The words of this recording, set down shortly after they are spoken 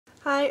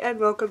Hi and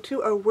welcome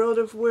to our World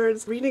of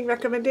Words reading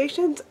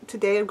recommendations.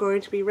 Today I'm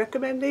going to be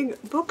recommending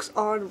books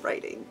on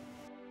writing.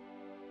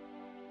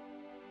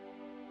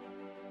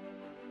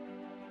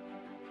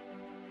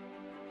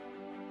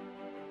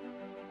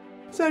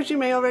 So as you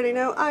may already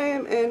know, I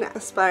am an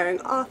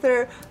aspiring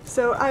author,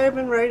 so I have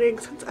been writing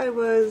since I've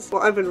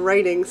been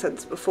writing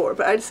since before,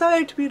 but I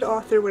decided to be an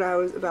author when I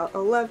was about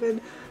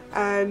 11,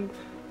 and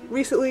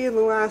recently in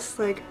the last,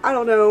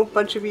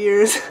 bunch of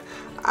years,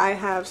 I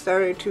have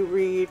started to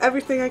read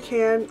everything I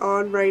can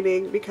on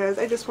writing because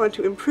I just want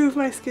to improve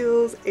my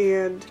skills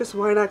and just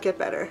why not get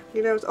better?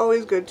 You know, it's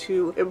always good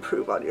to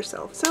improve on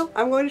yourself. So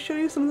I'm going to show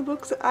you some of the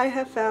books that I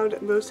have found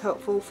most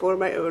helpful for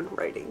my own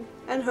writing,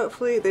 and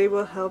hopefully they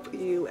will help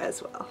you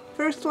as well.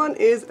 First one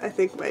is, I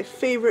think, my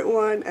favorite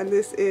one, and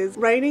this is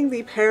Writing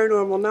the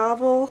Paranormal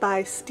Novel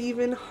by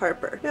Stephen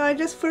Harper. Now I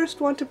just first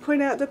want to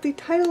point out that the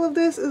title of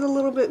this is a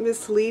little bit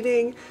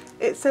misleading.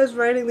 It says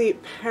Writing the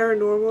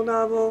Paranormal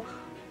Novel,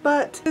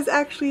 but it's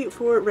actually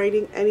for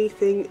writing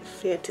anything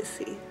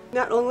fantasy.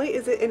 Not only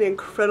is it an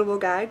incredible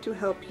guide to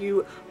help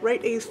you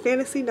write a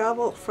fantasy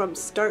novel from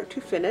start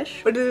to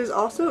finish, but it is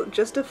also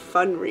just a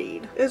fun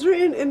read. It's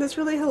written in this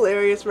really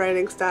hilarious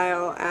writing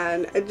style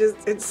and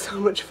it's so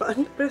much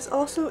fun. But it's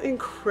also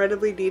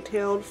incredibly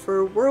detailed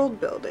for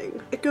world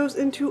building. It goes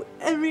into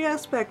every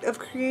aspect of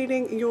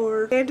creating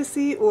your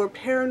fantasy or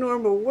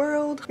paranormal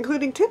world,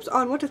 including tips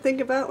on what to think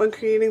about when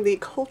creating the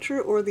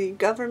culture or the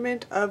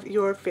government of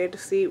your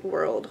fantasy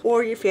world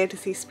or your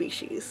fantasy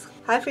species.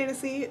 High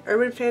fantasy,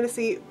 urban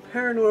fantasy,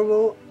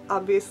 paranormal,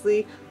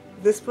 obviously.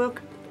 This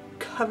book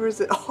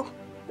covers it all.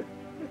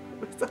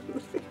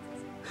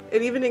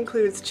 It even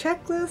includes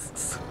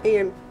checklists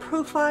and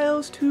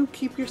profiles to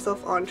keep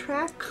yourself on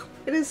track.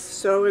 It is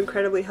so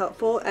incredibly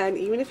helpful, and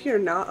even if you're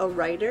not a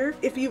writer,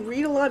 if you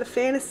read a lot of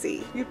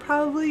fantasy, you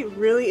probably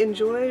really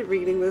enjoy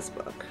reading this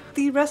book.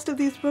 The rest of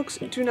these books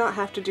do not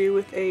have to do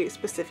with a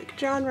specific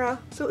genre,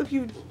 so if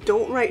you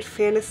don't write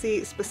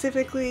fantasy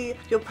specifically,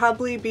 you'll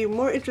probably be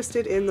more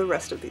interested in the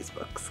rest of these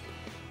books.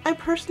 I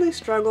personally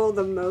struggle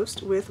the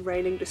most with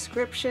writing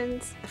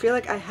descriptions. I feel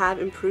like I have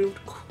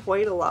improved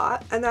quite a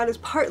lot, and that is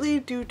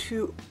partly due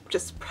to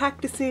just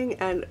practicing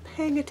and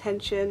paying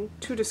attention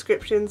to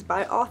descriptions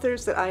by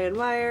authors that I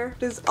admire.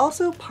 It is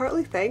also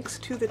partly thanks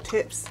to the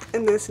tips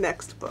in this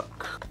next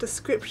book.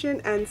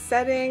 Description and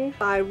Setting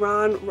by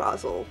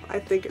Rozelle. I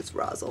think it's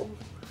Rozelle.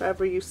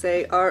 However you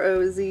say,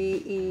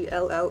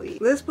 R-O-Z-E-L-L-E.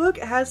 This book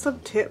has some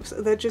tips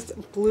that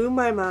just blew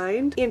my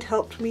mind and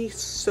helped me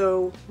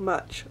so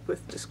much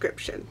with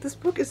description. This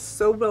book is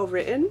so well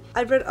written.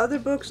 I've read other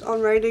books on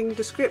writing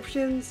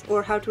descriptions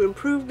or how to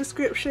improve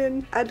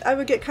description, and I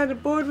would get kind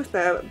of bored with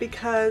them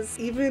because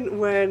even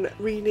when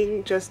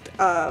reading just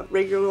a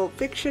regular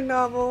fiction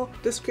novel,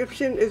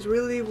 description is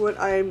really what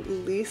I'm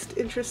least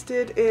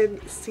interested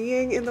in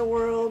seeing in the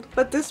world.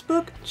 But this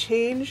book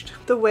changed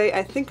the way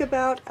I think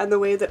about and the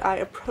way that I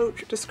approach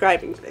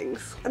describing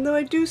things. And though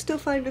I do still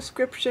find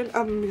description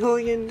a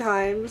million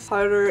times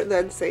harder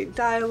than, say,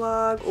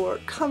 dialogue or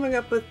coming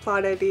up with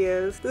plot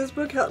ideas, this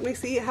book helped me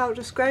see how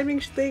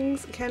describing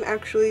things can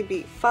actually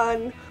be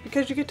fun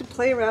because you get to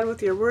play around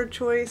with your word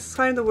choice,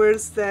 find the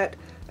words that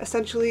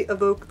essentially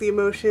evoke the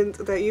emotions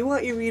that you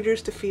want your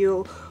readers to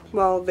feel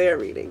while they're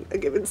reading a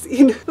given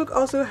scene. The book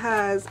also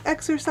has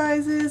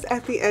exercises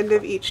at the end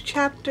of each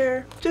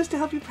chapter just to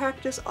help you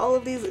practice all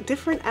of these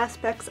different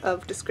aspects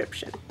of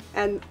description.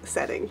 And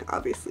setting,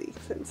 obviously,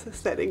 since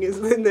setting is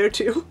in there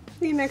too.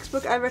 The next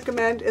book I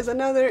recommend is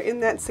another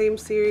in that same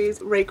series,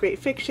 Write Great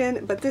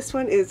Fiction, but this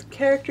one is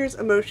Characters,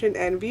 Emotion,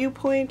 and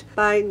Viewpoint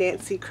by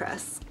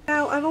Kress.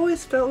 Now, I've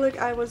always felt like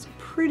I was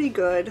pretty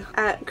good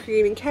at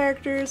creating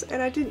characters,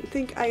 and I didn't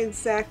think I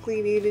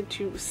exactly needed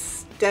to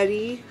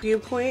study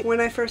Viewpoint. When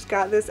I first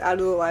got this out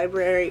of the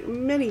library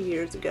many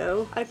years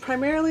ago, I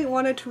primarily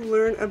wanted to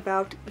learn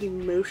about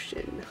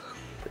emotion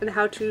and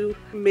how to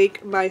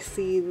make my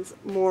scenes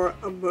more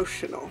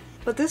emotional.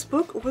 But this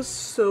book was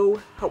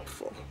so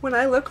helpful. When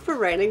I look for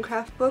writing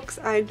craft books,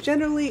 I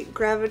generally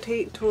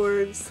gravitate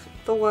towards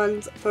the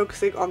ones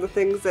focusing on the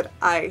things that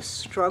I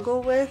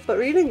struggle with, but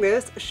reading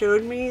this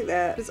showed me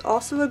that it's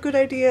also a good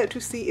idea to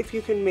see if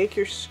you can make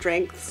your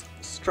strengths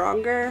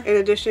stronger in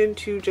addition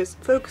to just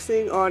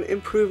focusing on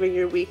improving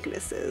your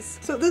weaknesses.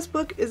 So this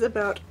book is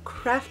about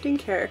crafting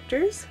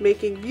characters,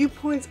 making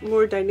viewpoints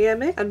more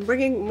dynamic, and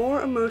bringing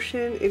more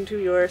emotion into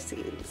your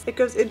scenes. It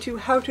goes into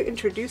how to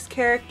introduce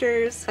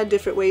characters and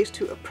different ways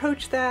to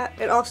approach that.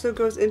 It also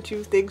goes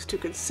into things to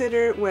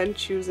consider when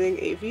choosing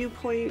a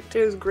viewpoint. It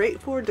is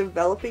great for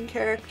developing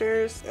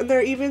characters, and there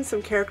are even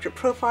some character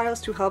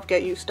profiles to help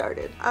get you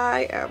started.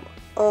 I am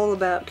all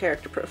about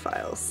character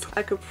profiles.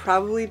 I could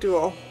probably do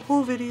a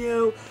whole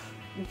video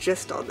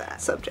just on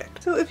that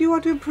subject. So if you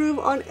want to improve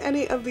on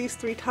any of these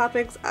 3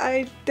 topics,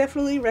 I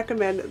definitely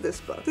recommend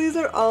this book. These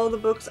are all the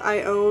books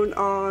I own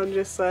on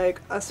just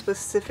like a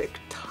specific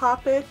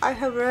topic. I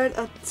have read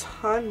a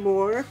ton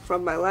more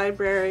from my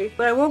library,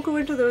 but I won't go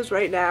into those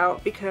right now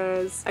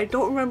because I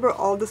don't remember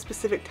all the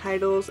specific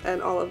titles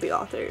and all of the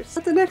authors.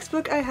 But the next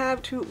book I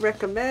have to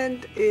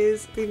recommend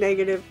is The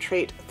Negative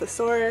Trait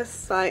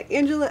Thesaurus by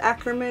Angela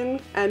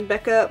Ackerman and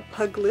Becca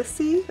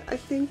Puglisi, I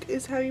think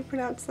is how you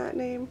pronounce that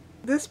name.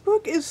 This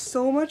book is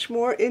so much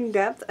more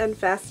in-depth and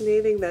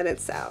fascinating than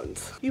it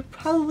sounds. You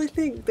probably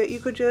think that you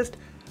could just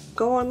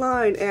go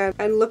online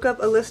and look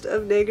up a list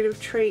of negative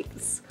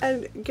traits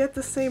and get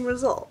the same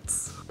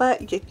results.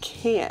 But you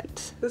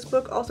can't. This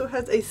book also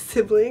has a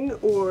sibling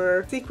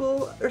or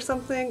sequel or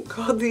something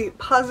called The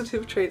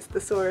Positive Traits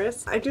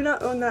Thesaurus. I do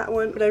not own that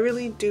one, but I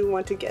really do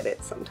want to get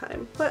it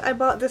sometime. But I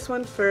bought this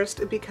one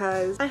first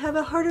because I have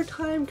a harder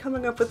time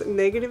coming up with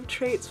negative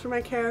traits for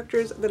my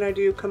characters than I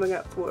do coming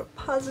up for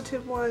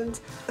positive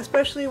ones,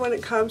 especially when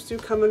it comes to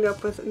coming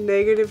up with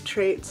negative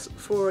traits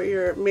for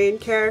your main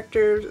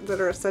characters that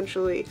are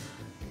essentially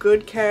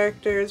good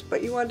characters,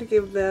 but you want to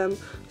give them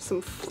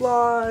some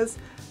flaws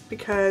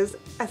because,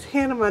 as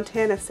Hannah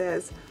Montana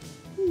says,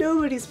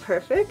 nobody's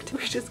perfect.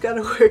 We just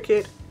gotta work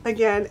it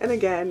again and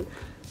again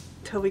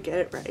till we get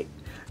it right.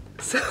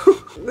 So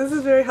this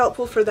is very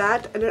helpful for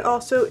that, and it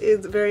also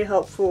is very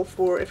helpful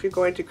for if you're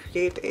going to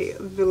create a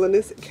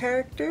villainous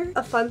character.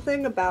 A fun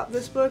thing about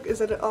this book is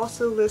that it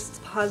also lists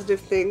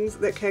positive things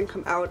that can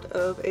come out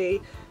of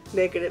a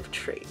negative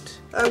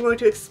trait. I'm going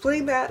to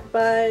explain that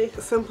by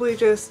simply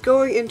just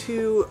going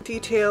into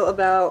detail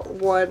about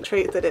one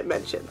trait that it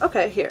mentioned.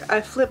 Okay, here, I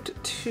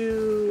flipped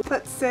to,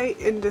 let's say,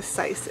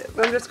 indecisive.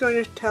 I'm just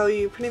going to tell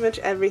you pretty much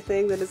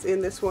everything that is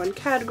in this one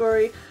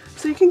category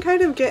so you can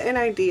kind of get an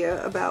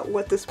idea about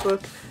what this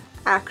book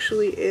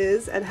actually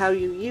is and how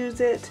you use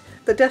it.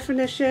 The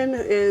definition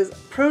is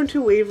prone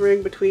to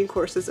wavering between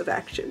courses of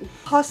action.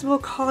 Possible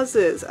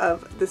causes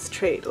of this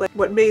trait, like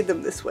what made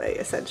them this way,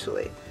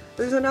 essentially.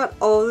 These are not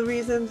all the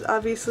reasons,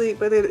 obviously,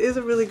 but it is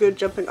a really good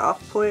jumping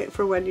off point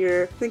for when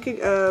you're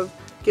thinking of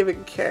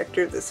giving a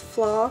character this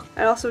flaw.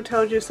 I also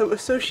told you some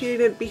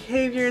associated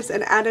behaviors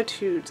and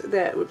attitudes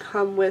that would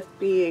come with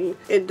being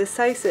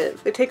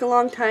indecisive. They take a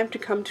long time to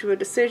come to a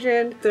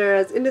decision. They're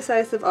as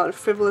indecisive on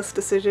frivolous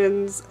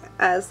decisions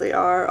as they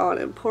are on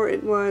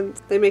important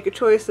ones. They make a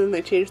choice and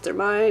they change their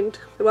mind.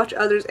 They watch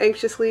others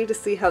anxiously to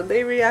see how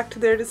they react to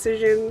their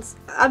decisions.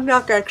 I'm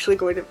not actually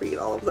going to read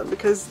all of them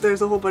because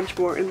there's a whole bunch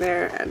more in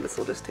there and this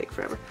will just take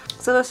forever.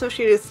 Some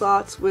associated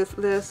thoughts with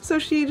this,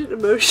 associated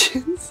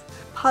emotions.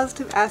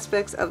 Positive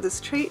aspects of this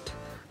trait.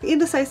 The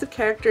indecisive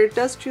character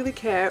does truly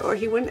care, or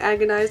he wouldn't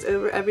agonize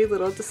over every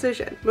little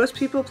decision. Most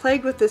people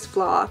plagued with this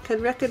flaw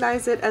can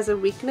recognize it as a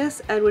weakness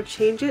and would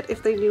change it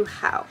if they knew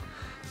how.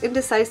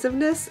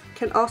 Indecisiveness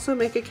can also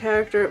make a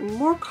character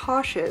more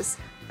cautious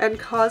and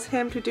cause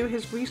him to do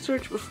his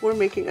research before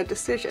making a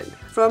decision.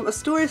 From a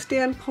story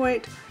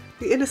standpoint,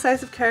 the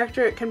indecisive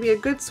character can be a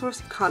good source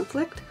of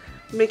conflict,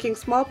 making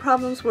small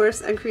problems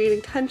worse and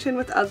creating tension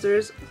with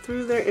others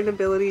through their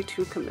inability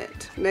to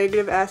commit.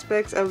 Negative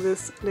aspects of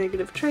this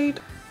negative trait,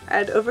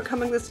 and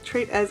overcoming this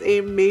trait as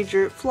a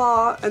major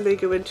flaw, and they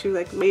go into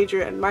like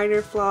major and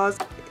minor flaws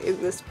in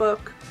this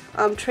book.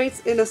 Traits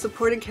in a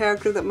supporting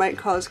character that might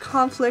cause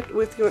conflict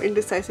with your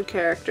indecisive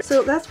character.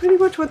 So that's pretty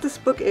much what this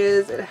book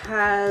is. It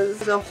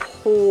has a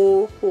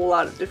whole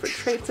lot of different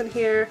traits in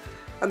here,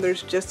 and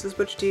there's just as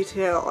much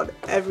detail on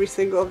every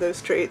single of those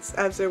traits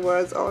as there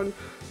was on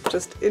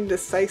just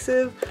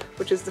indecisive,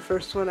 which is the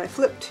first one I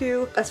flipped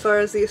to. As far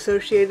as the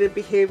associated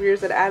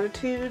behaviors and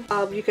attitude,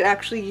 you can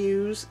actually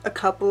use a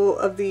couple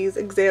of these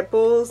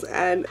examples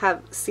and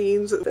have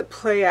scenes that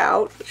play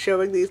out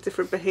showing these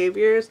different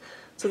behaviors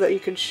so that you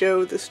can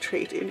show this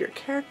trait in your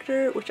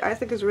character, which I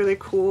think is really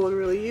cool and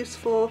really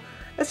useful.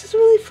 It's just a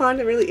really fun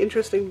and really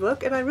interesting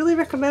book, and I really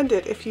recommend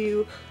it if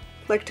you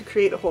like to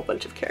create a whole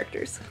bunch of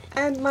characters.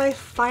 And my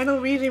final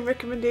reading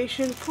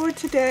recommendation for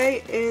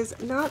today is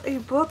not a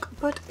book,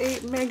 but a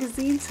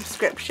magazine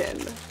subscription.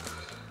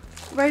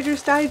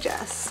 Writer's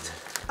Digest.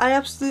 I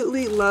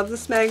absolutely love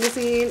this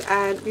magazine,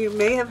 and you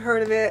may have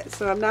heard of it,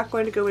 so I'm not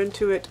going to go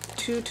into it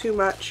too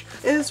much.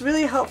 It is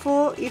really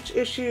helpful. Each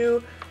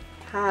issue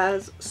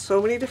has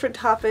so many different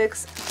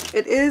topics.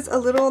 It is a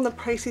little on the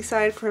pricey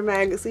side for a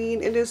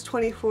magazine. It is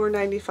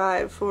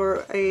 $24.95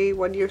 for a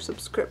one-year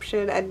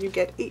subscription, and you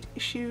get 8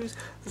 issues.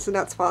 This is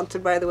not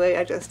sponsored, by the way.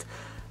 I just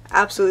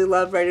absolutely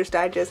love Writer's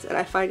Digest, and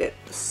I find it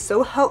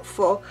so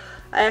helpful.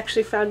 I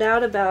actually found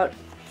out about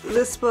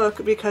this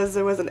book because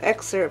there was an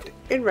excerpt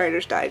in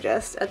Writer's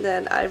Digest, and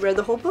then I read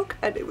the whole book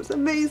and it was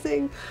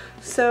amazing.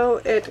 So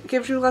it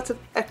gives you lots of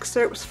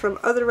excerpts from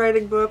other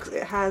writing books.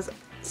 It has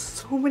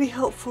so many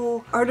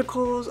helpful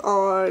articles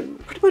on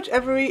pretty much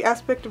every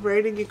aspect of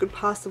writing you could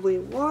possibly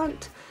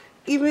want,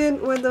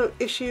 even when the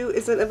issue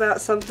isn't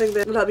about something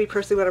that, not me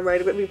personally what I'm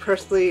writing, but me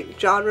personally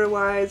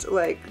genre-wise.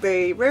 Like,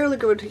 they rarely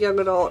go into young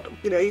adult.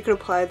 You know, you can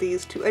apply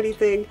these to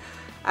anything.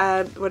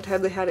 and one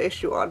time they had an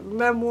issue on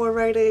memoir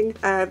writing,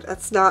 and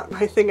that's not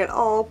my thing at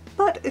all,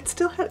 but it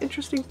still had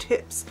interesting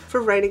tips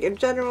for writing in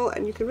general,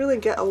 and you can really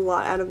get a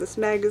lot out of this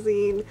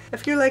magazine.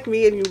 If you're like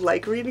me and you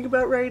like reading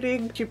about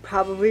writing, you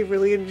probably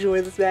really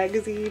enjoy this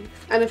magazine.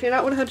 And if you're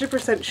not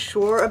 100%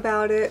 sure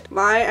about it,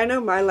 I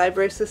know my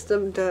library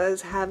system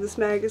does have this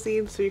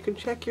magazine, so you can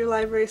check your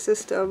library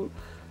system,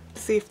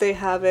 see if they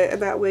have it,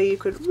 and that way you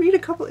could read a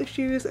couple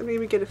issues and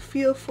maybe get a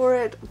feel for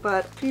it.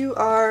 But if you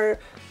are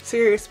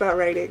serious about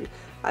writing,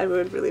 I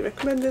would really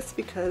recommend this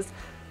because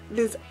it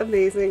is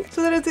amazing.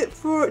 So that is it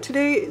for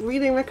today,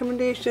 reading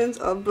recommendations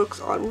of books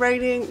on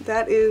writing.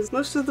 That is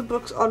most of the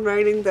books on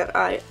writing that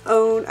I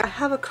own. I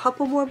have a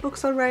couple more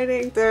books on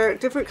writing. They're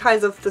different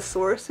kinds of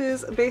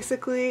thesauruses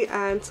basically,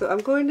 and so I'm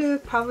going to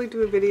probably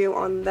do a video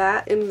on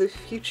that in the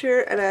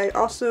future. And I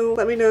also,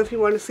 let me know if you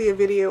want to see a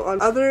video on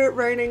other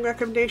writing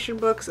recommendation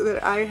books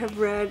that I have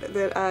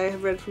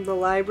read from the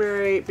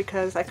library,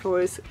 because I can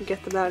always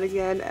get them out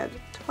again and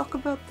talk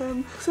about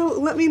them. So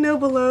let me know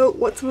below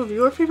what some of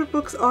your favorite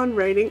books on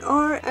writing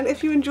are, and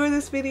if you enjoy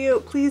this video,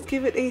 please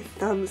give it a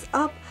thumbs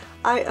up.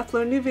 I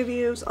upload new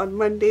videos on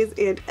Mondays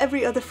and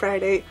every other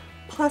Friday,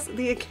 plus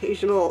the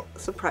occasional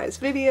surprise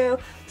video,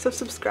 so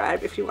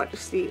subscribe if you want to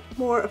see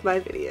more of my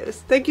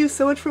videos. Thank you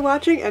so much for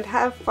watching, and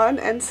have fun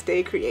and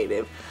stay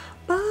creative.